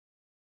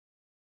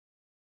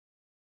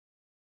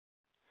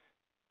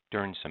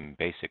During some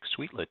basic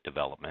SuiteLet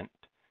development,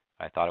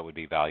 I thought it would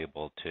be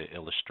valuable to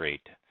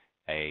illustrate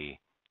a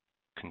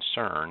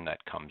concern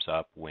that comes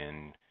up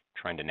when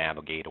trying to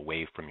navigate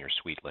away from your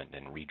SuiteLet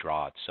and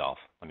redraw itself.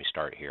 Let me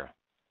start here.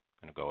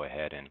 I'm going to go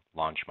ahead and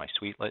launch my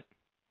SuiteLet.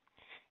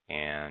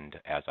 And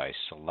as I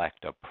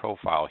select a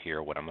profile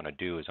here, what I'm going to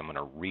do is I'm going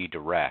to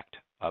redirect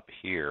up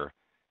here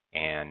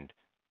and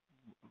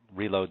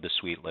reload the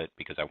SuiteLet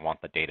because I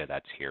want the data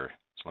that's here.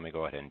 So let me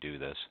go ahead and do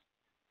this.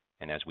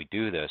 And as we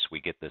do this, we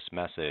get this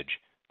message,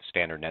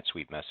 standard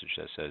NetSuite message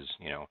that says,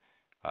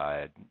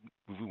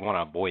 we want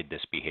to avoid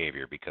this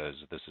behavior because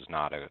this is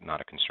not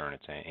a concern,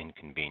 it's an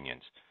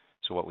inconvenience.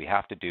 So what we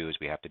have to do is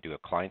we have to do a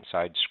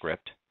client-side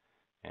script,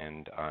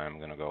 and I'm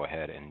going to go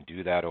ahead and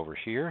do that over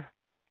here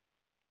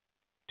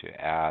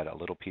to add a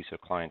little piece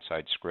of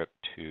client-side script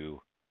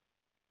to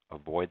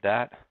avoid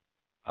that,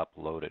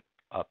 upload it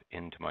up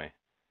into my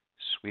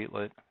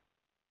SuiteLet,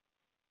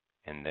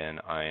 and then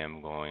I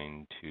am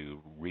going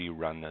to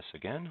rerun this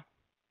again.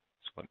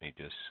 So let me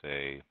just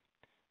say,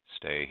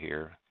 stay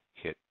here,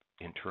 hit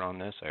enter on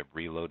this. I've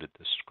reloaded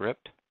the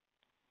script.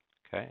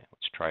 Okay,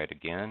 let's try it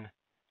again.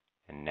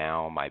 And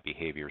now my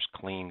behavior is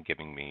clean,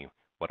 giving me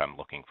what I'm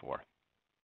looking for.